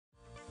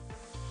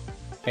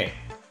Hey,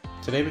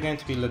 today we're going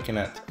to be looking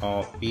at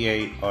our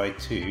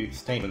BAI2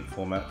 statement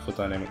format for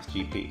Dynamics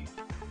GP.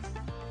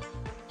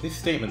 This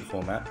statement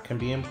format can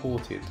be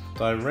imported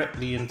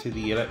directly into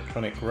the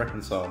electronic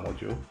reconcile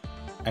module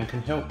and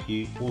can help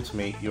you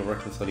automate your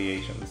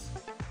reconciliations.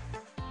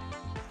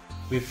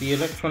 With the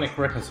electronic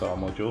reconcile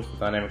module for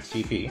Dynamics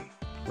GP,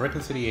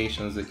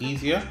 reconciliations are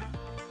easier,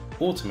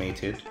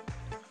 automated,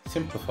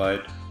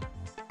 simplified,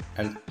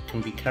 and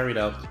can be carried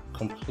out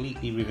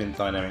completely within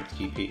Dynamics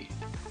GP.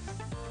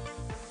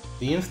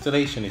 The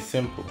installation is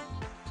simple.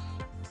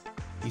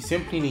 You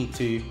simply need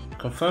to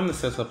confirm the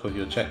setup of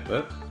your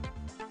checkbook,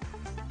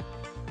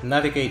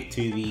 navigate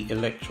to the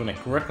electronic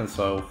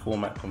reconcile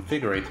format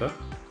configurator,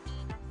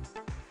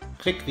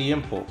 click the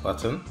import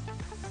button,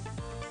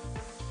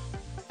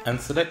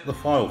 and select the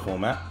file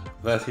format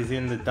that is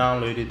in the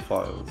downloaded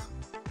files.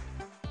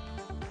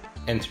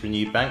 Enter a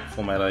new bank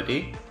format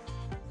ID,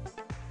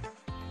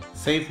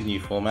 save the new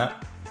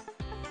format,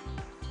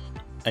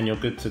 and you're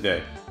good to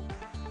go.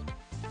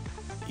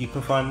 You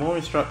can find more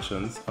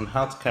instructions on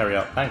how to carry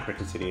out bank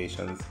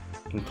reconciliations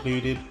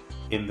included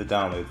in the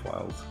download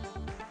files.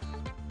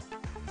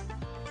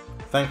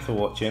 Thanks for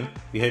watching,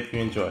 we hope you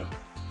enjoy.